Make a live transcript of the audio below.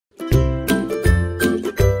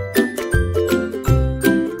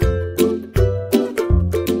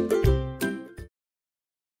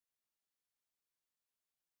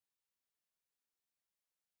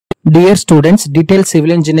Dear students, detailed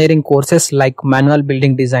civil engineering courses like manual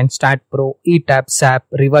building design, Staad Pro, ETAP, SAP,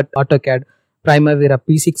 Rivet, AutoCAD, Primavera,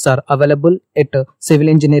 P6 are available at Civil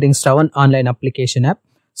Engineering Shravan online application app.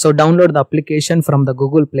 So download the application from the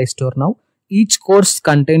Google Play Store now. Each course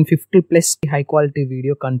contains 50 plus high quality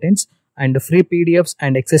video contents and free PDFs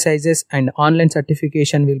and exercises, and online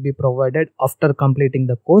certification will be provided after completing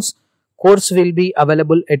the course. Course will be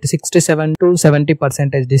available at 67 to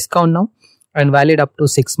 70% discount now and valid up to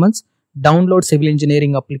 6 months. Download civil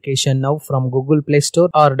engineering application now from Google Play Store,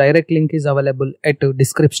 or direct link is available at the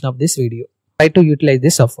description of this video. Try to utilize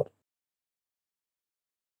this offer.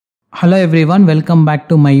 Hello everyone, welcome back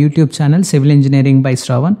to my YouTube channel Civil Engineering by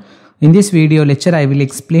Shravan. In this video lecture I will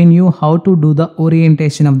explain you how to do the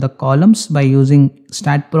orientation of the columns by using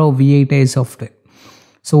Staad Pro V8i software.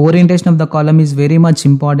 So orientation of the column is very much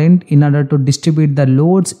important in order to distribute the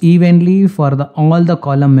loads evenly for all the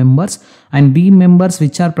column members and beam members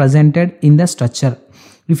which are presented in the structure.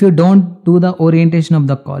 If you don't do the orientation of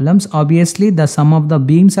the columns, obviously the sum of the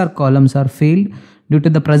beams or columns are failed due to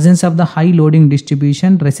the presence of the high loading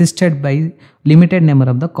distribution resisted by limited number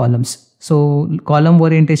of the columns. So column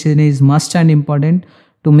orientation is must and important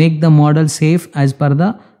to make the model safe as per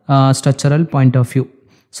the structural point of view.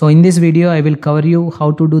 So in this video I will cover you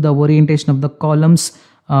how to do the orientation of the columns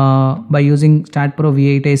by using Staad Pro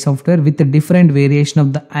V8i software with the different variation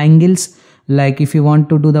of the angles. Like if you want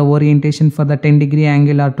to do the orientation for the 10-degree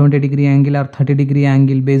angle or 20-degree angle or 30-degree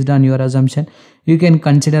angle based on your assumption, you can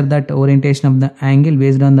consider that orientation of the angle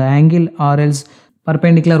based on the angle or else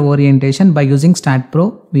perpendicular orientation by using Staad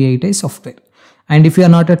Pro V8i software. And if you are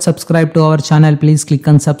not yet subscribed to our channel, please click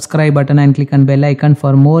on subscribe button and click on bell icon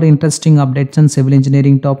for more interesting updates on civil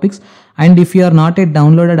engineering topics. And if you are not yet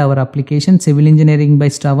downloaded our application, Civil Engineering by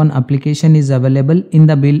Shravan application is available in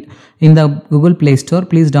the Google Play Store.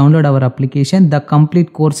 Please download our application. The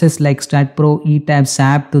complete courses like Staad Pro, ETAP,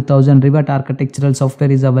 SAP 2000, Rivet architectural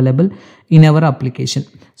software is available in our application.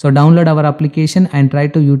 So download our application and try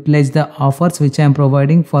to utilize the offers which I am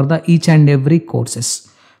providing for the each and every courses.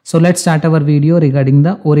 So let's start our video regarding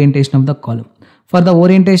the orientation of the column. For the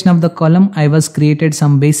orientation of the column, I was created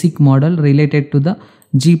some basic model related to the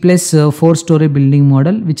G plus 4-story building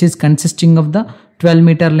model, which is consisting of the 12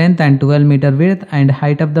 meter length and 12 meter width, and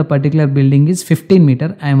height of the particular building is 15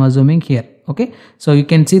 meter. I am assuming here. Okay. So you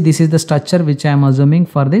can see this is the structure which I am assuming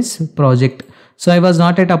for this project. So I was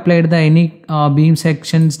not yet applied the any beam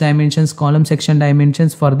sections dimensions, column section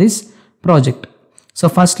dimensions for this project. So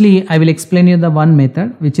firstly, I will explain you the one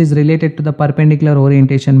method which is related to the perpendicular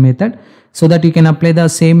orientation method, so that you can apply the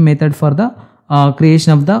same method for the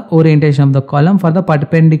creation of the orientation of the column for the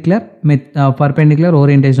perpendicular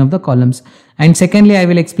orientation of the columns. And secondly, I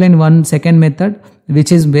will explain one second method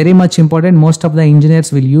which is very much important. Most of the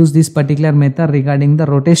engineers will use this particular method regarding the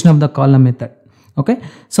rotation of the column method. Okay.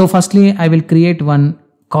 So firstly, I will create one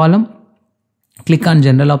column. Click on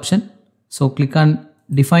general option. So click on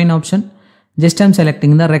define option. Just I am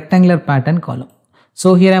selecting the rectangular pattern column.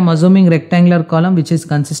 So here I am assuming rectangular column which is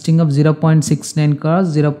consisting of 0.69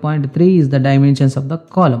 cross 0.3 is the dimensions of the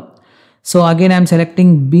column. So again I am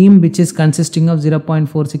selecting beam which is consisting of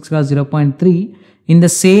 0.46 cross 0.3. In the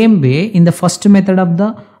same way, in the first method of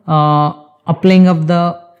the applying of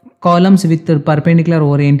the columns with the perpendicular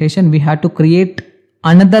orientation, we had to create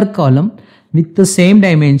another column with the same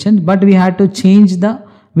dimension, but we had to change the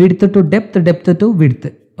width to depth, depth to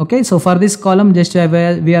width. Okay, so for this column just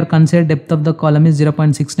we are considered depth of the column is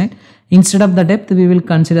 0.69. Instead of the depth we will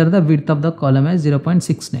consider the width of the column as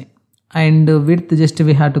 0.69, and width just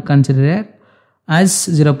we have to consider as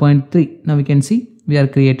 0.3. Now we can see we are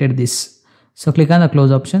created this. So click on the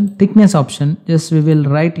close option. Thickness option, just we will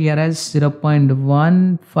write here as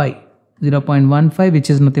 0.15 which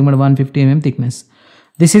is nothing but 150 mm thickness.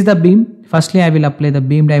 This is the beam. Firstly I will apply the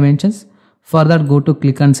beam dimensions. Further go to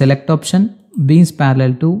click on select option, beams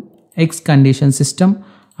parallel to X condition system.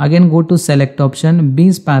 Again go to select option,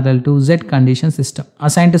 beams parallel to Z condition system.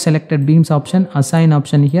 Assign to selected beams option, assign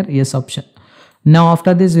option here yes option. Now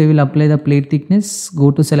after this we will apply the plate thickness.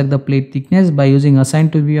 Go to select the plate thickness by using assign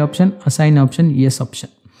to V option, assign option yes option.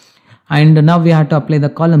 And now we have to apply the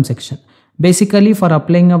column section. Basically for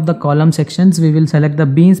applying of the column sections we will select the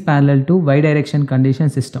beams parallel to Y direction condition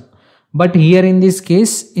system. But here in this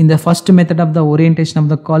case, in the first method of the orientation of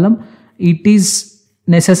the column, it is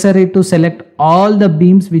necessary to select all the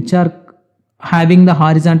beams which are having the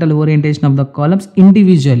horizontal orientation of the columns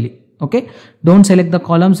individually. Okay, don't select the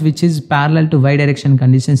columns which is parallel to Y direction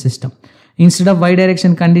condition system. Instead of Y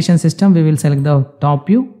direction condition system, we will select the top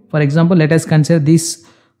view. For example, let us consider these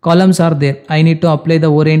columns are there. I need to apply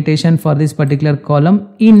the orientation for this particular column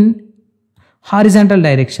in horizontal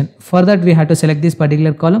direction. For that we have to select this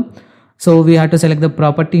particular column. So we have to select the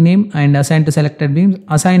property name and assign to selected beams,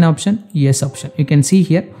 assign option, yes option. You can see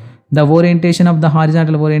here the orientation of the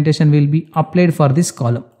horizontal orientation will be applied for this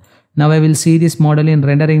column. Now I will see this model in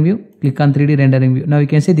rendering view. Click on 3D rendering view. Now you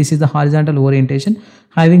can see this is the horizontal orientation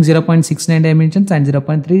having 0.69 dimensions and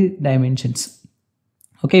 0.3 dimensions.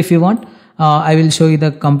 Okay, if you want, I will show you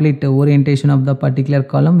the complete orientation of the particular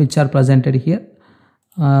column which are presented here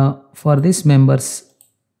for these members.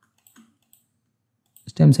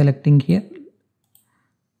 So I am selecting here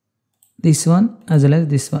this one as well as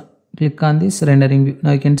this one. Click on this rendering view.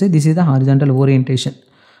 Now you can see this is the horizontal orientation.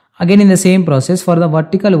 Again in the same process for the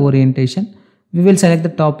vertical orientation, we will select the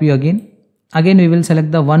top view again. Again we will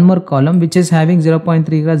select the one more column which is having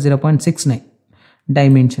 0.3 cross 0.69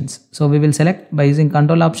 dimensions. So we will select by using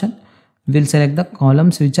control option. We will select the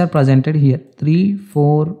columns which are presented here 3,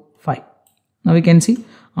 4, 5. Now we can see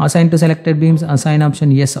assign to selected beams, assign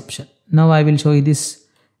option, yes option. Now I will show you this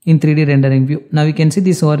in 3D rendering view. Now we can see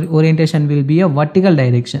this orientation will be a vertical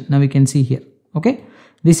direction. Now we can see here. Okay,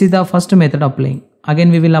 this is the first method applying.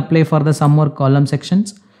 Again we will apply for the some more column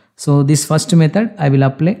sections. So this first method I will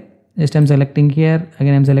apply. Just I am selecting here,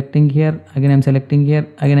 again I am selecting here, again I am selecting here,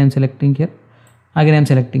 again I am selecting here, again I am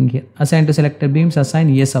selecting here. Assign to selected beams, assign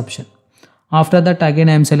yes option. After that again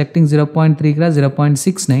I am selecting 0.3 cross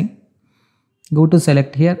 0.69. Go to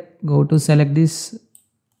select here, go to select this,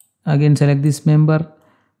 again select this member,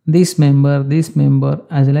 this member, this member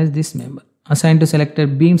as well as this member. Assign to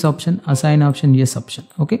selected beams option, assign option, yes option.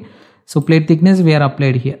 Okay, so plate thickness we are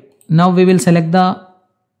applied here. Now we will select the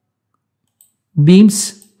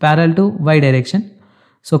beams parallel to y direction.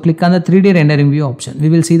 So click on the 3D rendering view option. We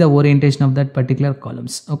will see the orientation of that particular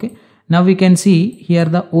columns. Okay, now we can see here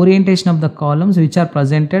the orientation of the columns which are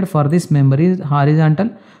presented for this member is horizontal,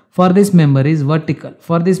 for this member is vertical,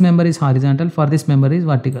 for this member is horizontal, for this member is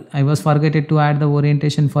vertical. I was forgetting to add the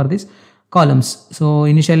orientation for this columns. So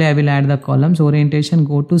initially I will add the columns orientation.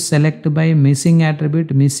 Go to select by missing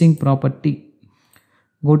attribute, missing property.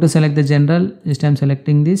 Go to select the general. Just I am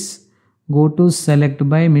selecting this. Go to select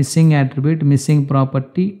by missing attribute, missing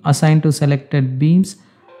property, assign to selected beams,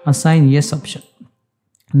 assign yes option.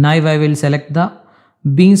 Now I will select the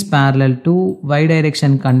beams parallel to y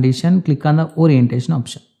direction condition. Click on the orientation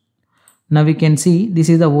option. Now we can see this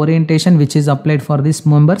is the orientation which is applied for these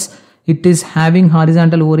members. It is having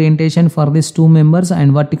horizontal orientation for these two members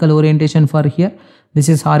and vertical orientation for here. This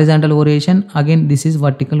is horizontal orientation. Again this is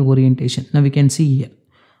vertical orientation. Now we can see here.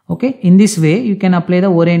 Okay, in this way you can apply the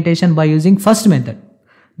orientation by using first method.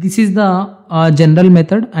 This is the general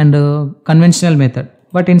method and conventional method.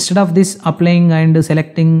 But instead of this applying and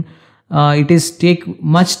selecting, it is take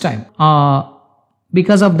much time.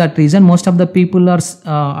 Because of that reason, most of the people are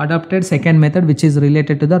adopted second method which is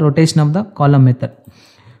related to the rotation of the column method.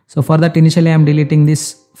 So for that initially I am deleting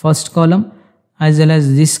this first column as well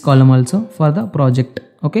as this column also for the project.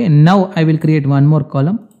 Okay, now I will create one more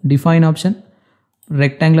column, define option,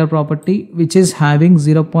 rectangular property which is having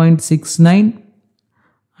 0.69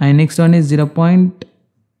 and next one is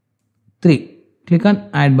 0.3. Click on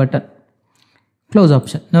add button, close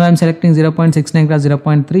option. Now I am selecting 0.69 cross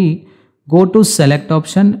 0.3. Go to select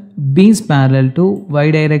option, beams parallel to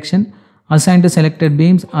y direction, assign to selected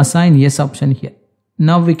beams, assign yes option here.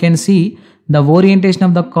 Now we can see the orientation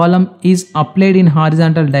of the column is applied in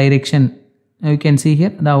horizontal direction. Now you can see here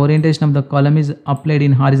the orientation of the column is applied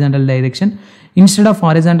in horizontal direction. Instead of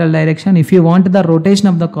horizontal direction, if you want the rotation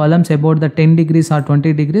of the columns about the 10 degrees or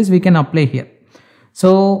 20 degrees, we can apply here.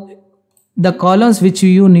 So the columns which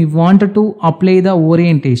you want to apply the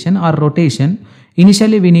orientation or rotation,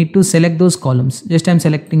 initially we need to select those columns. Just I am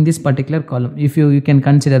selecting this particular column. If you can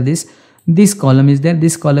consider this column is there,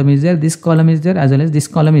 this column is there, this column is there as well as this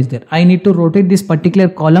column is there. I need to rotate this particular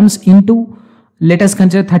columns into, let us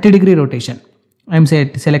consider 30-degree rotation. I am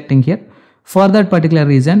selecting here. For that particular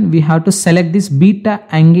reason, we have to select this beta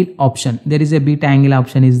angle option. There is a beta angle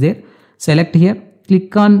option is there. Select here,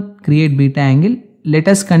 click on create beta angle. Let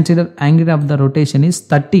us consider angle of the rotation is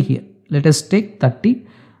 30 here. Let us take 30.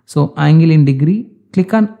 So angle in degree,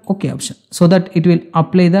 click on OK option so that it will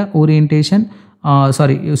apply the orientation, so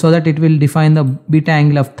that it will define the beta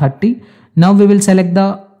angle of 30. Now we will select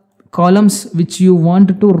the columns which you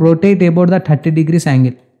want to rotate about the 30 degrees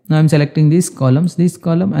angle. Now I am selecting these columns, this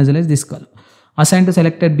column as well as this column. Assign to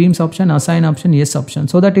selected beams option, assign option, yes option,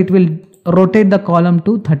 so that it will rotate the column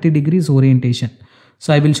to 30 degrees orientation.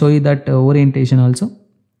 So I will show you that orientation also.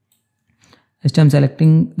 Next I am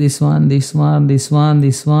selecting this one, this one, this one,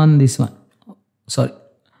 this one, this one. Sorry,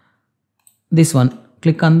 this one.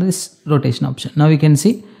 Click on this rotation option. Now we can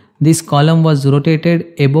see this column was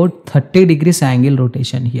rotated about 30 degrees angle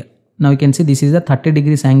rotation here. Now you can see this is a 30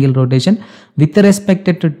 degrees angle rotation with respect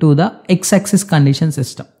to the x-axis condition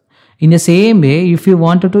system. In the same way, if you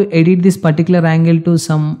wanted to edit this particular angle to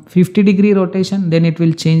some 50 degree rotation, then it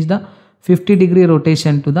will change the 50 degree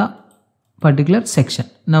rotation to the particular section.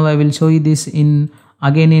 Now I will show you this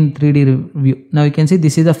again in 3D view. Now you can see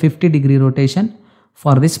this is a 50 degree rotation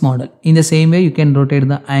for this model. In the same way, you can rotate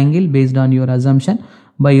the angle based on your assumption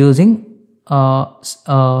by using Staad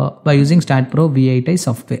Pro V8i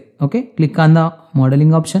software. Okay, click on the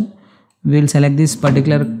modeling option. We will select this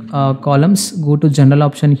particular columns. Go to general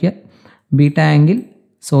option here, beta angle.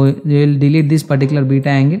 So we will delete this particular beta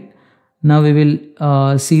angle. Now we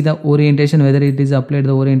will see the orientation, whether it is applied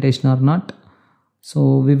the orientation or not.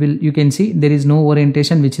 So you can see there is no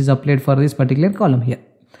orientation which is applied for this particular column here.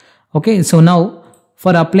 Okay, so now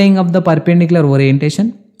for applying of the perpendicular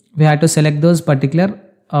orientation, we have to select those particular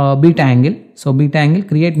beta angle. So beta angle,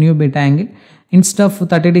 create new beta angle. Instead of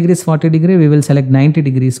 30 degrees, 40 degree, we will select 90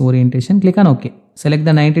 degrees orientation. Click on OK. Select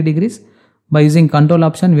the 90 degrees. By using control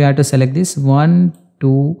option, we have to select this 1,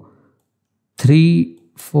 2, 3,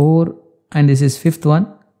 4, and this is fifth one.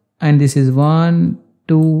 And this is 1,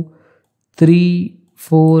 2, 3,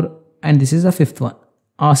 4, and this is the fifth one.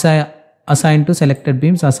 Assign to selected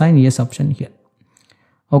beams, assign yes option here.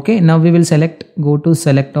 Okay, now we will go to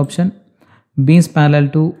select option, beams parallel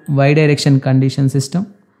to y direction condition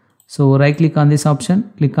system. So right click on this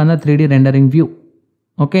option, click on the 3D rendering view.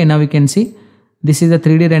 Okay, now we can see this is the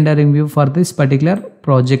 3D rendering view for this particular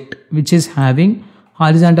project, which is having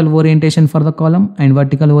horizontal orientation for the column and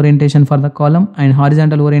vertical orientation for the column and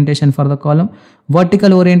horizontal orientation for the column,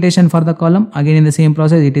 vertical orientation for the column. Again in the same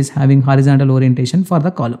process, it is having horizontal orientation for the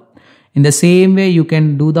column. In the same way, you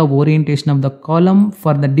can do the orientation of the column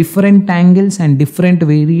for the different angles and different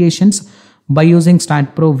variations by using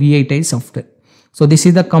Staad Pro V8i software. So this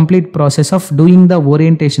is the complete process of doing the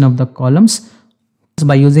orientation of the columns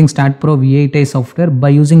by using Staad Pro V8i software by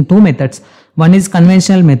using two methods. One is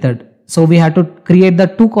conventional method. So we have to create the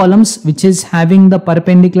two columns which is having the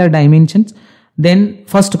perpendicular dimensions, then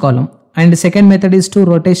first column. And the second method is to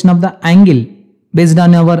rotation of the angle based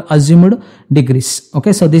on our assumed degrees.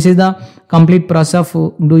 Okay, so this is the complete process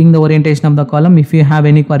of doing the orientation of the column. If you have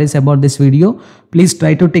any queries about this video, please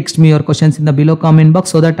try to text me your questions in the below comment box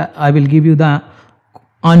so that I will give you the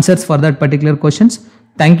answers for that particular questions.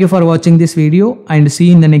 Thank you for watching this video and see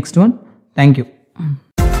you in the next one. Thank you.